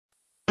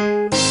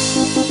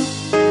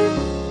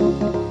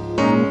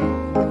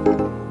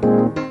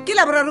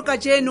boraro ka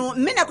jeno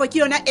mme nako ke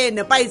yona e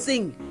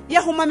nepaetseng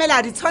ya ho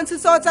mamela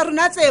ditshwantshiso tsa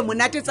rona tse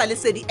monate tsa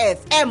Lesedi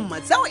FM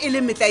tseo e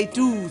leng metla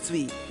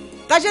itutswe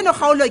ka jeno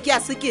kgaolo ke ya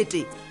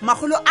 430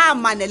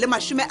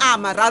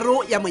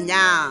 ya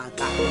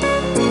Monyaka.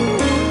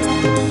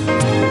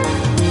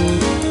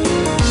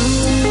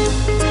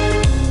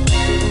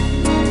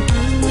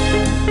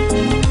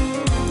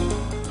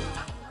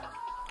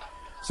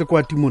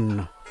 Sekwati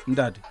monna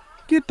Ndade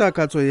ke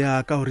takatso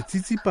ya ka hore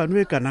tsitsipano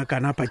e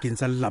kana pakeng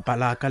tsa lelapa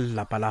la ka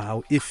lelapa la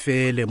hao e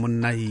fele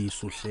monna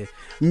heso hle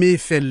mme e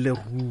felle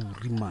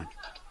ruri man.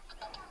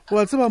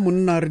 Wa tseba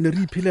monna re ne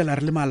re iphelela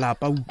re le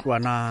malapa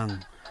utlwanang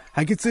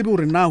ha ke tsebe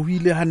hore na ho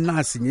ile ha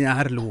nna senyeha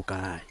ha re le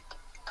hokae.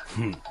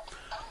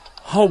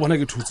 ha o bona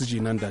ke thutse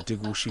jena ndate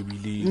ke o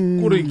shebile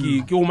kore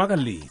ke o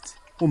makaletse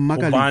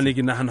bane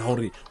ke nahana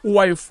hore o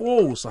wa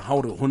ifosa ha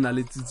hore hona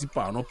le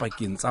tsitsipano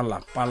pakeng tsa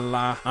lapa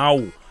la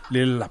hao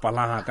le lapa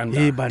la ka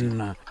ndate.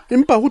 Banna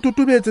empa go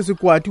totobetse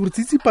Sekwati hore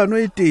tsitsipano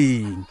e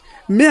teng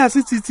mme ha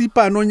se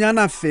tsitsipano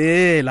nyana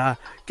fela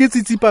ke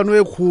tsitsipano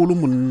e kgolo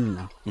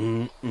monna.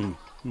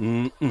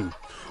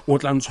 O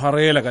tla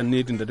ntshwarela ka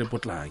nnete ndate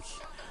Potlaki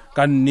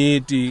ka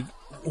nnete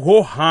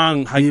ho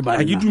hang ha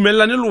ke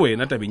dumellane le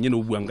wena tabeng ena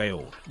o buang ka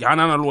yona ke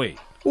hanana le wena.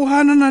 O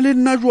hanana le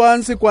nna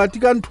jwang Sekwati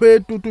ka ntho e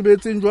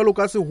totobetseng jwalo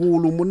ka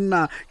seholo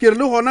monna ke re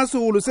le hona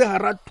seholo se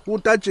hara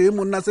thota tje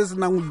monna se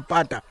senang ho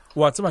ipata.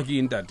 Wa tseba ke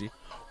ntate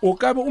o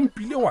ka be o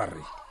mpile wa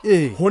re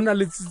hona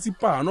le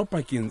tsitsipano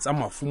pakeng tsa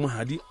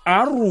mafumahadi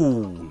a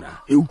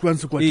rona e utlwang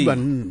Sekwati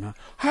banna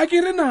ha ke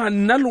re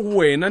nna le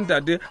wena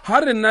ntate ha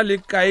re nna le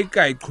kae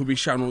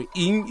qhobeshano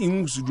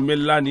eng se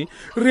dumellane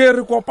re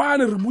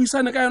kopane re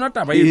buisane ka yona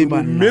taba e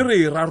mme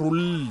re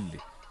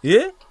rarolle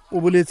o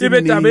boletse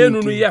ebe taba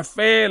eno ya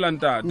fela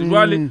ntate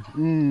jwale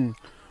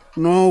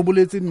no o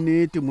boletse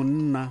nnete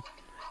monna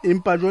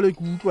empa jwale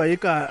ke utlwa e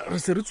ka re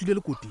se re tswile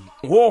le koting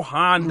ho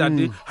ha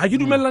ntate ha ke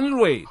dumellane le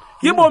wena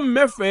ke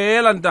bomme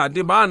fela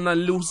ntate ba nang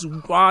le ho se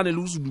utlwane le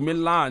ho se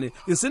dumellane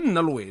e se nna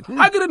le wena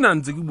ha ke re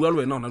nantse ke bua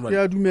le wena hona jwale ke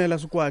a dumela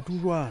Sekwati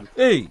jwalo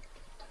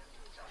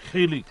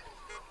khili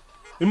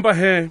empa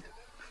he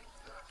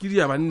ke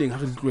dia banneng ha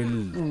re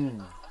ditlwelle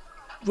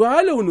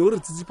jwale o ne o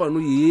re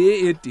tsitsipano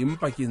e teng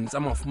pakeng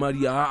tsa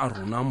mafumadi a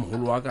rona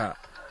moholo wa ka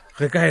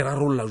re ka e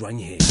rarolla jwang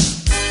he.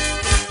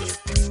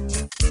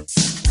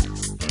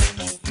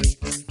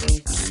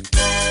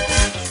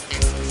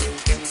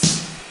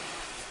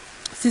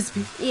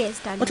 Sisbi.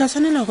 Yes, darling. O tla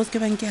tshwanela go se ke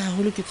banke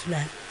haholo ke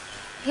tshulana.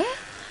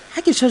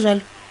 Ha ke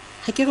tshojalo,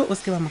 ha ke re o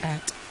se ke ba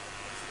morata.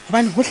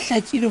 Hobane ho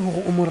hlakile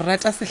hore o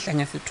morata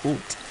sehlanya se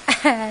thota.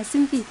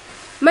 Simpi.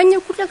 Manya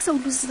kutla ke sa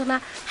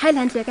utlwisisana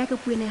Highland ya ka ke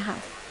puene hao.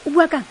 O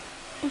bua kang?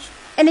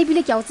 Ene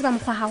bile ke a o tseba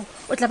mokgwa hao.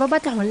 O tla ba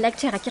batla ho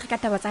lecture ke re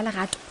ka taba tsa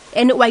lerato.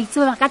 Ene wa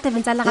itseba ka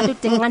taba tsa lerato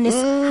teng nganes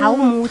ha o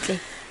motle.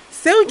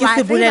 Seo ke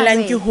se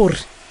bolelang ke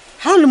hore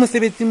ha o le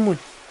mosebetsing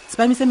mona,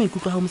 sepamise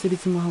maikutlo ha o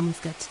mosebetsing wa hao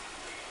moskati.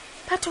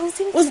 O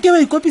se ke wa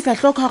ikopisa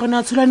hloko hore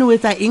na tshulane o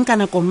etsa eng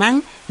kana komang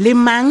le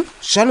mang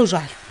jalo.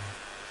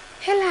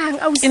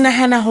 Helang ke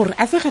nahana hore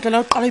a se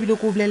kgetla o qala bile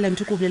ko bolella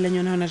ntho ko bolella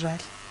yona hona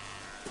jwale.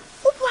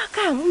 O bua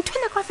kang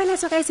nthona ka fela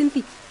tswa kae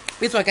Simpi?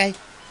 Betswa kae?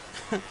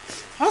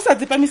 Ha o sa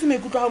tsepamise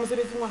maikutlo ha o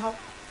mosebetsing wa hao.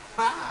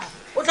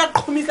 O tla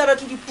qhomisa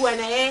batho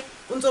dipuana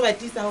o ntse o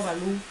batisa ho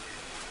balong.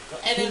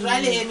 Ene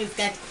jwale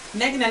miskati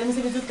nna ke na le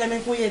mosebetsi o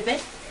tlameng ko etse.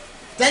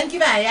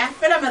 Danki baya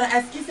fela mara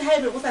askisi ha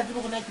ebe o sa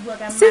tsebo gona ke bua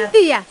ka mma.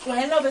 Cynthia. O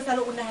hela o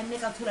besala o nahanne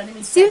ka tshulane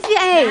me.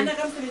 Cynthia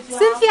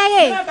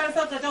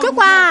Ke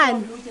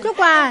kwan.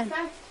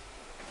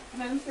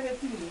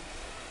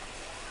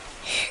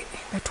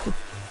 Batho.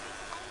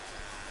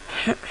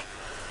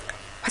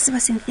 Wa se ba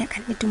Cynthia ka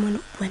nnete mona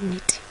o bua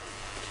nnete.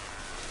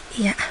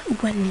 Ya o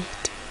bua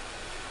nnete.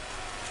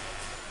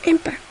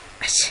 Empa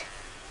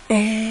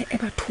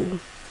batho.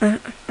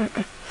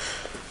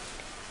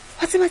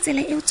 Wa se ba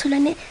tsela e o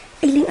tshulane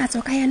iling a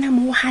tsoka yana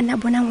mo hana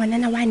bona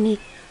ngwanana wa ne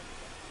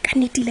ka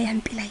netile ya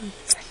mpila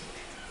etsa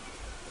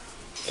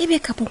ebe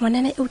ka bo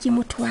ngwanana eo ke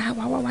motho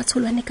wa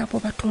tsholwane ka bo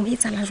batho mo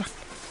etsa la jwa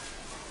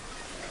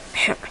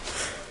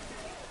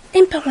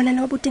empa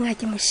ngwanana wa boteng a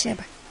ke mo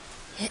sheba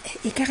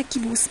e ka re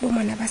ke bo se bo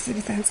mona ba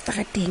sebetsang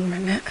strateng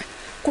mana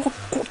go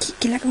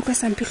ke la ka utlwa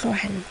sampihlo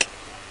hantle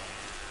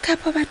ka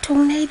bo batho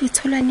nna e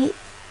bitsholwane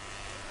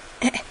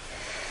e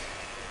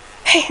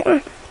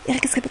re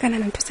ke se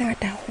kana ntho tse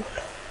ngata haholo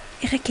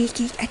e re ke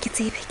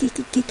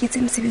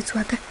tsebe mosebetsi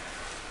wa ka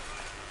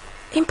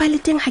empa le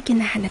teng ha ke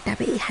nahana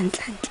taba e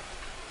hantlantle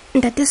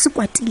ntate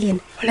Sekwatile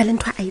ena hona le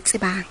ntho a e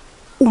tsebang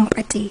o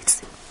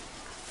mpatetse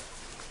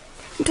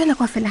ntona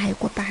kwa fela ha e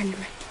kopane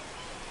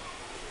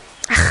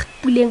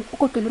puleng o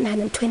kopelo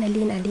nahana ntho ena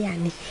le ena le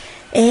yane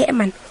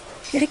man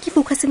e re ke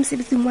focus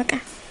mosebetsing wa ka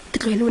ke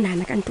tlohele o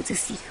nahana ka ntho tse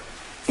sio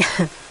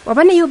wa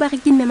bona yo ba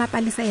re ke mme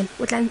mapalesa ena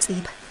o tla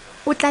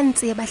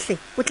ntseba hle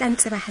o tla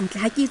ntseba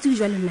hantle ha ke itse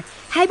jwalo nna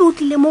ha ebe o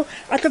tlile mo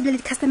a tlo bile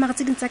di-customer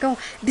tse dintsa ka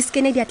gore di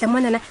skene di atla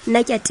monana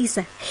nna ke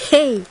atisa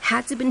ha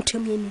tsebe ntho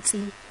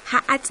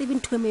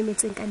e mo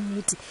emetseng ka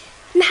nnete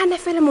nahana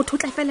fela motho o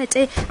tla fela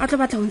te a tlo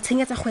batla ho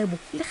ntshenyetsa kgwebo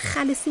le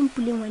gale se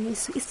mpuleng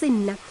ngwaneso e se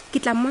nna ke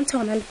tla mmontsha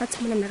hona le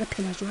fatshe mona nna re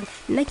phela jwang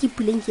nna ke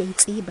ipuleng ke a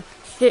itseba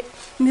he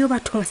mme o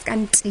batho ba se ka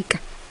nteka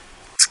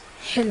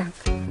helang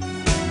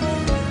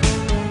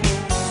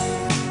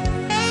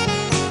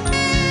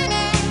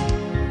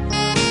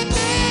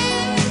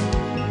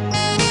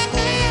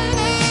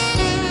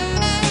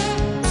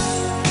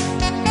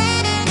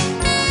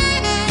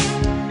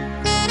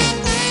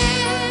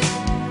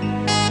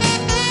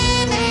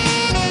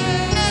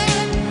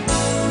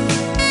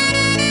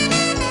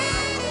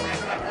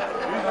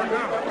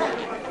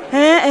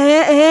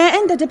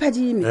Ntate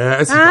Phadime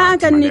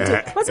ka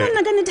nnete wa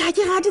tsena ka nnete ha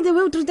ke rate the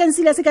way o treatang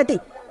Silas ka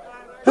teng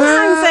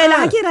hang fela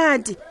ha ke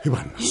rate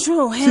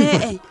sho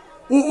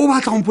o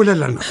batla go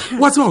mpolelela nna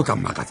wa tseba o tla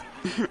mmakatsa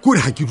gore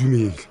ha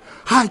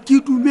ke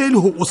dumele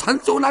ho o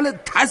santse o na le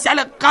thasi ya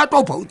lekato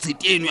o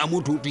phautshete ya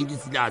motho o tweng ke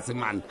Silas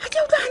man ha ke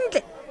utlwa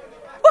hantle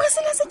o re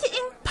Silas ke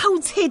eng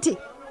phautshete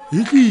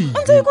Iki.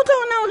 Ntse e kutla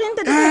ona o re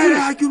ntate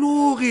ha ke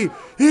lore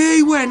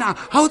hey wena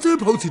ha o tsebe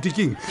phautshete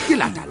keng ke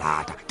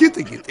lata ke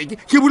tseke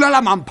ke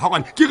bulala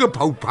mamphakwane ke re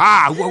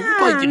phauphau wa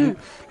utlwa ke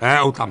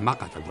o tla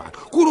mmakatsa jwang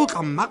gore o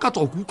tla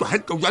mmakatsa go utlwa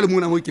hantle jwale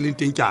mona mo ke leng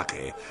teng ke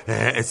age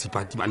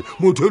sipati man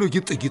motho eno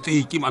ke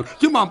tseke man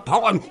ke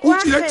mamphakwane o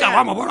tsile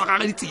tjaba mabona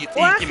ga di tseke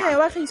wa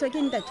kgiswa ke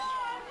ntate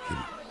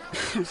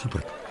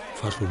sipati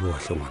fahlolo wa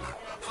hlomana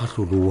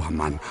fahloloha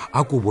man a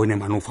ko bone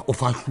man o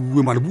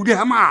fahluwe man bude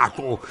ha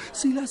matlo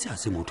Silas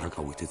se motho ka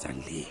o etsetsang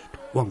leto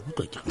wa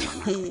ngutwa ke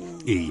ngwana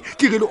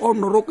ke re le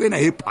onnoroko ena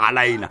e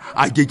phala ena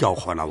a ke o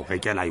gona go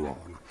rekela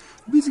yona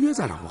bitse ke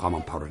tsala go ga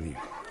mampharone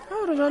ha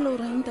o re jalo o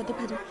re ntate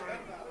Phadi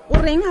o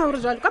reng ha o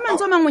re jalo ka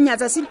mantso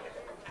mangonyatsa se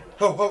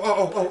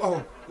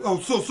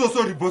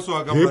sorry boss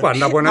wa ka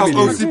bana bona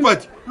le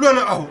sipati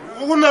lona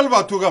go na le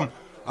batho ka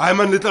ai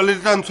man le tla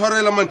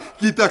ntshwarela man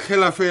ke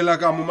takhela fela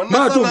ka mo man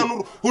na sana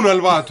ho na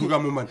le batho ka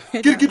mo man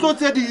ke tlo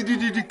tse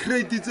di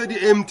crate tse di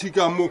empty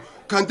ka mo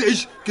kante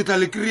ke tla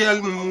le create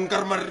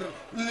nkarmar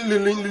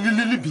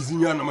le busy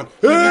nyana man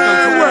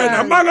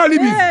wena manga le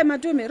busy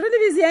matume re le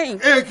busy eng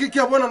ke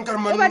a bona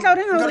nkarmar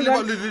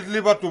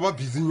le batho ba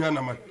busy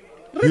nyana man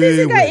re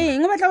busy ka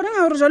eng o batla o renga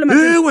hore jole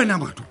matume wena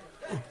batho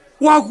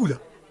wa kula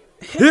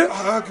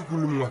ha ke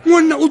kulumwa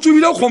monna o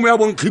tsubile khomo ya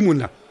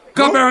bonkhimonna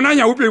ka ba yona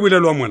nya o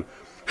pebelelwa mona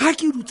ha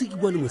ke dutse ke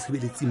bone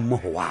mosebeletsi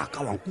mmoho wa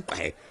ka wa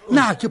nkutlwa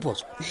na ke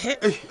boso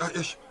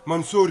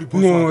man sorry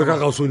boss no ka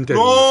ga sonte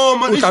no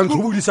man o tla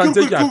nthubudisa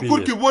ntse ke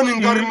apile ke bone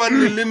nkare man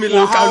le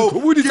mela hao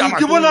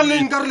ke bona le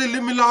nkare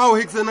le mela hao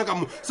hexena ka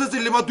mo se se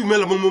le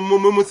batumela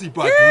mo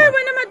sipati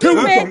wena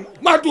matume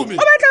o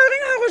batla o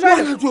reng ha go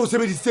jwale wa tlo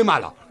sebedise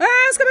mala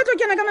ska batlo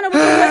kena ka mana bo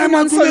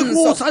matume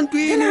ko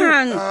santwini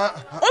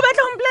o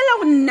batla go mpolela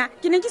go nna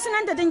ke ne ke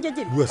sena ntateng ke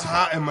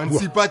man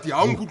sipati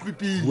ha o nkutlwe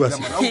pila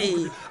man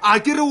a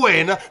ke re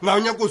wena na o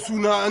nya go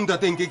suna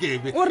ntateng ke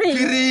kebe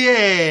ke re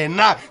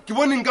yena ke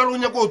bone nka lo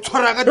nya go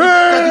tshwara ka di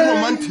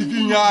romantic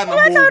nyana mo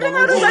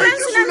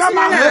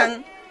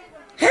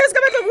He's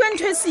got to go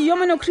and see you,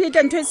 man, create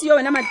and to see you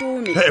and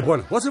Amatume. Hey,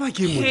 bona, what's about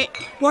him?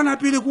 Bona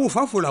pele go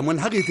fa fola mon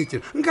ha ke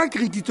tetse. Nka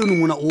credit no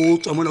mona o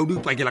tswa mona o di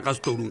pakela ka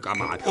stone ka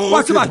mane.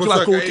 What's about you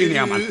go tene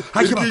ya man?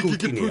 Ha ke ba go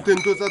tene. Ke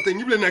tento tsa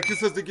teng ibile na ke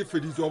setse ke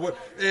feditswa bo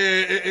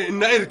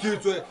nna e re ke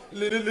tswe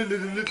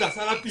le tla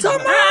sala pila.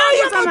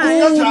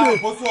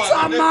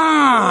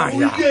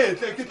 Samaya.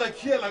 Ke tla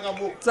khiela ka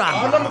mo.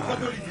 Ana mo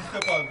kgato le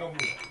disturb ka mo.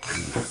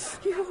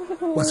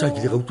 Wa sa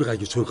ke le go tura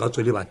ke tsho ka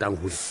tswe le batang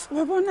ho.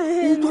 Wa bona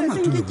he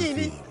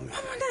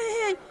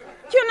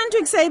ke yona ntho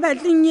e ke sa e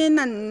batleng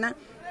ena nna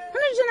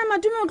gona jena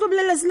matume o tlo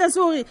bolela Silas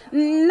gore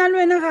nna le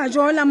wena ga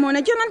jola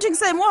mona ke yona ntho e ke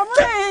sa e mo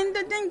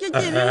bonentateng ke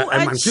ke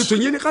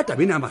tsonyele ka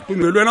tabene ya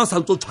matume le wena o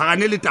santse o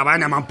tshwarane le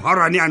tabane ya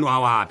mampharwane ano a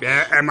wape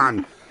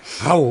man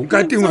hao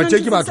ka tingwa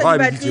tse ke batho ba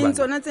bitse ba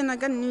tsona tsena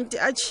ka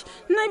nnete atšhi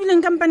nna ebile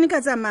nkampane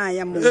ka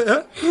tsamaya mo ha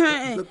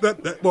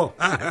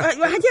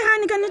ke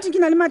gane ka nnete ke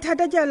na le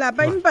mathata ke a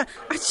lapa empa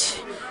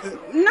atšhi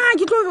nna ha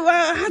ke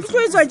tlo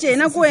etswa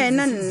tjena ko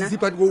wena nna nna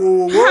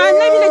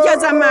ebile ke a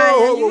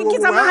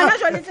tsamaya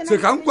jwale se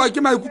ka nkwa ke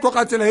maikutlo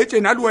ka tsela e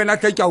tjena le wena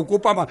ke a o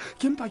kopa man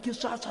ke mpa ke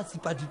sasa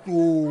sipati to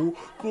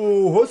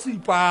ho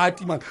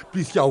sipati man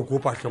please ke a o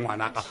kopa hle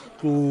ngwana ka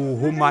to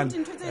ho man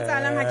ntho tse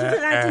tsalang ha ke di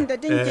rate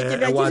ntateng ke be ke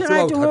di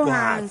rate ho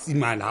hang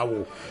simana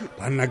hao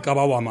bana ka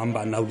ba wa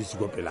mambana o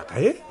disiko pela ka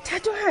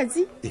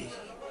thatohatsi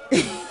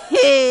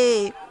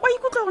wa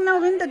ikutlwa gona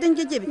gore ntateng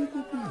ke kebe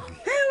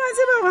wa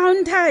tseba gore ga o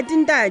nthate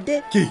ntate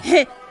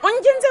o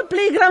nkentse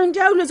playground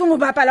ya o letseng go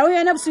bapala o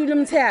yona bosiu le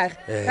motshegare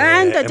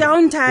ntate ga o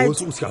nthate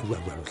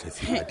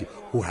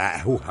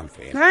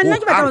nna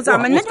ke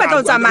batla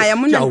go tsamaya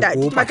monna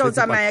ntate ke batla go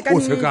tsamaya ka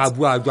nnete ka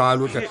bua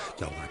jalo ke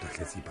a o rata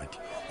tlesipati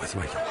wa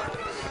tseba ke a o rata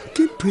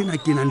ke phena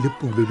ke nang le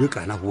pule le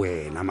kana go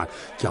wena man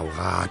ke a o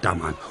rata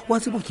man wa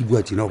tseba ke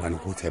bua tsena o bana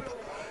go tshepa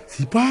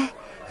sipa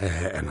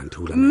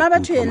Mma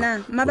batho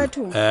yena, mma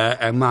batho.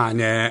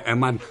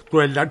 Man,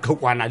 tlohella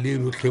tlhokwana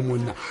leno hle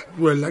monna,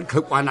 tlohella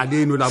tlhokwana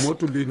leno la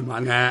motho leno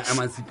man,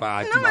 man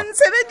Sipati. No man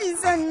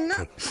sebedisa nna.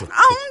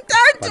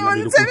 Ntate o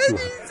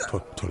ntshebedisa.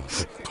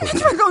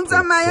 Ke tlo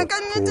tsamaya ka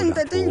nnete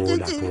ntate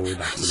nkeke.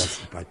 La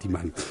Sipati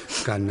man.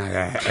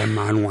 Kana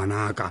man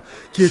ngwanaka.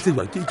 Ke etse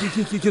jwa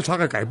ke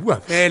tshwara kae bua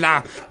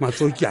fela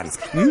matsokiana.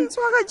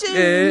 Tshwara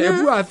tjena.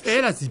 Bua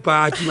fela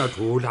Sipati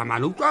mathola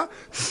man utlwa.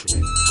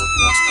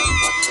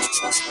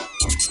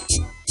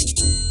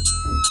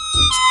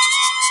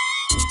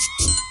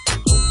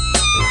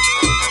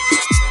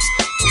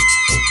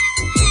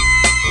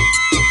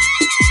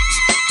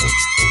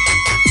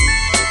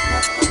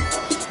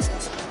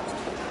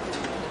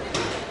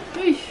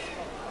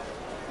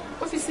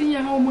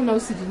 Mona o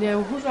se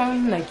dineo ho jwang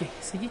nna ke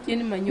se ke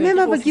kene manyo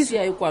ofisi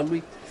ya e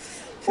kwalwe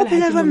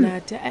fela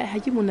ha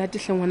ke monate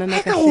hle ngwana nna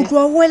ka go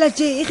tloa wela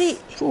je re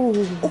o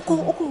ke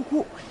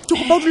go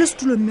ba dule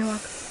setulo mme wa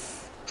ka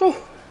tso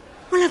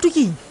wala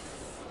tukeng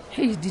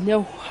hey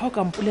dineo ha o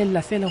ka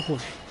mpolella fela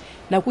hore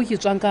nako ke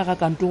tswang ka ga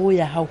kantoro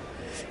ya hao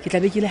ke tla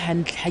be ke le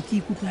hantle ha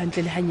ke ikutlwe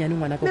hantle le hanyane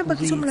ngwana ka go ba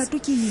ke so molato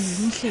ke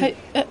hle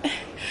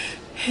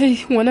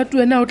hey ngwana tu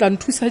wena o tla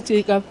nthusa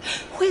tje ka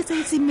go etsa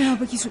mme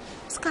ba ke so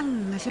ska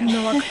lla hle mme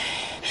wa ka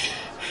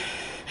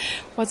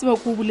wa tseba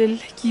go bolelle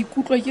ke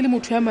ikutlwa ke le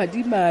motho ya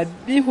madi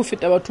mabe ho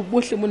feta batho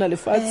bohle mona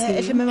lefatshe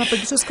hle mme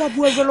mapakiso ska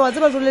bua jolo wa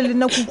tseba jolo le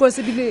nna go utlwa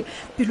se bile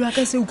pelo ya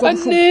ka se utlwa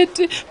bohloko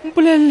nnete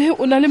mpolelle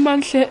o na le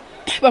mantle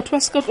batho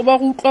ba se ka tlo ba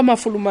go utlwa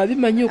mafolo mabe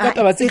manyeo ka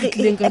taba tse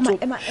ditlileng ka tsona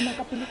ema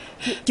ka pele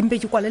ke mpe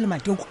ke kwale le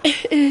matoko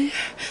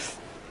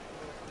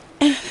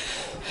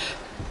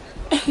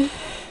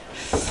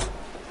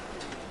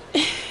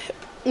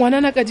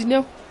ngwana ka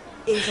dineo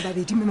re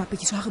babedi mme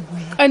mapakiso ha re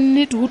bua ka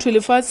nnete ho thwe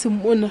lefatshe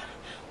mona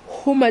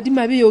ho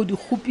madimabe yo di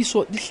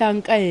khupiso di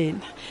hlang ka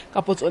yena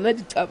kapo tsona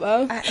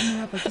ditabang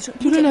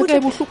dilo na ka e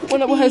bohloko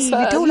bona bo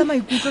haesa theola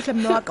maikutlo hle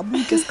mme wa ka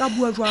butle se ka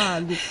bua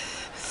jwalo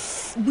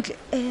butle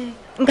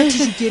nka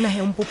tshitse kena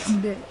he mpo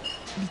phumile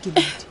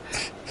dikebedi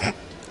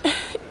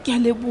ke a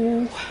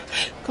leboha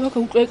ka baka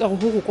utlwa ka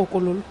go go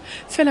kokololo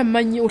fela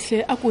mmanye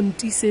ohle a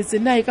kontisetse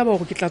na e ka ba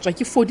go ke tlatswa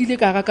ke fodile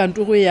ka ga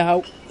kantoro ya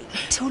hao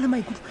theola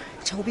maikutlo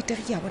tšhago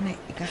betere ke ya bona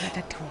e ka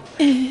rata theo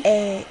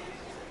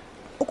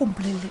o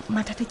kompolelle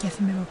mathata ke a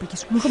femme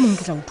mapakiso motlho mongwe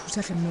ke tla go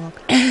thusa hlemme wa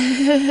ka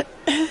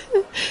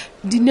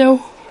dineo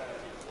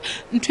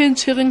ntho e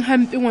ntshwereng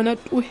hampe ngwana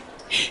toe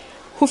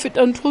ho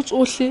feta ntho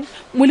tsohle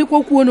moleko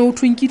wa kuona o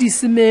thweng ke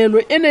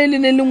disemelo ena e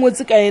lene le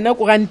ngotse ka yena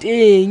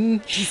koranteng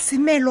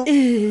disemelo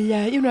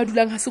ya eno a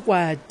dulang ha se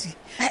kwati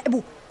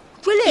bo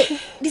jwale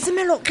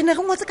disemelo re ne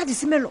re ngotse ka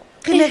disemelo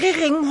re ne re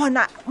reng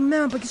hona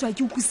mme mapakiso a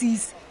ke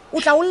utlwisise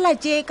o tla o lla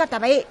tje ka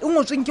taba e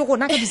ngotsweng ke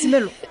gona ka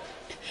disemelo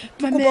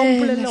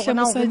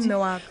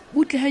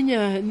butle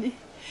hanyane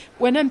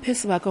wena mphe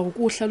sebaka go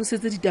ko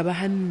hlalosetse ditaba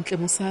hantle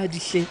mosadi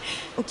hle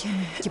okay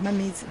ke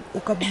mametse o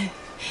ka bua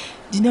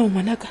dineo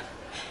ngwanaka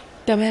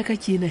taba ya ka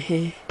ke ena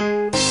he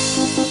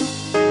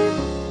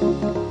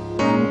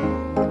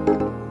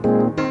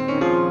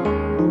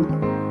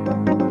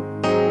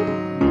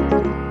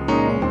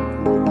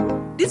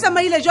di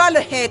tsamaile jalo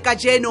he ka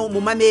jeno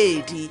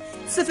momamedi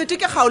se fete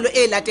ke kgaolo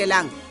e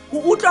latelang ho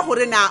utlwa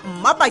hore na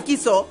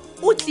Mmapakiso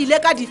o tlile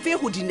ka dife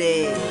ho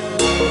dineo.